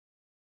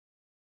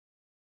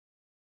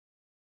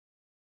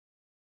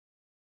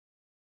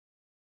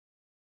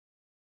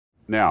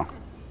Now,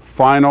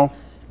 final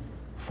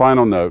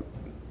note.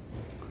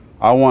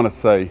 I want to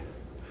say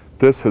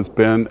this has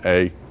been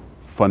a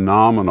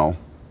phenomenal,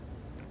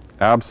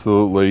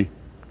 absolutely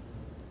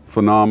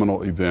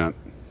phenomenal event.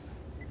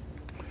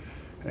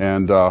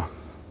 And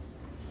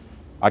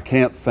I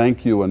can't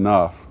thank you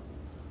enough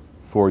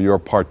for your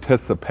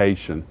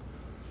participation.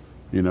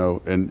 You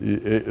know,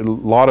 and a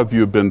lot of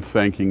you have been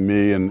thanking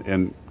me,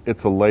 and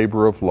it's a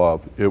labor of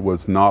love. It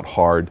was not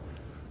hard.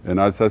 And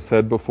as I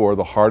said before,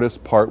 the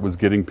hardest part was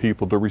getting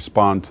people to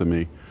respond to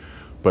me.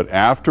 But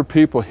after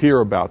people hear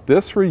about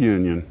this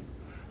reunion,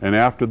 and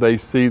after they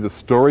see the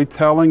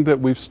storytelling that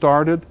we've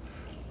started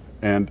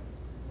and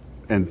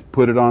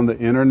put it on the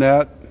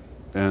internet,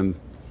 and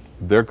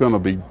they're going to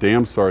be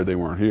damn sorry they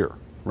weren't here,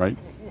 right?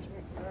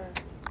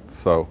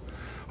 So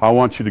I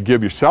want you to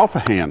give yourself a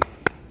hand.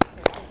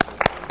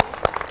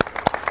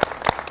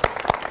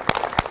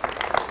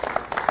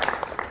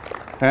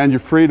 And you're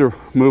free to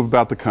move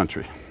about the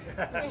country.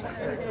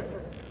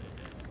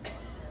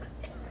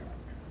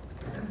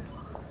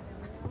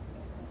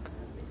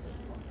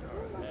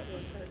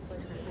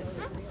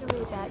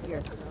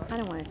 I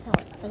don't want to tell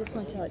it. I just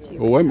want to tell it to you.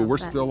 Well, wait a minute. We're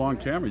still on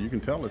camera. You can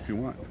tell if you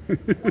want.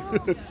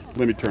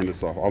 Let me turn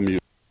this off. I'll mute.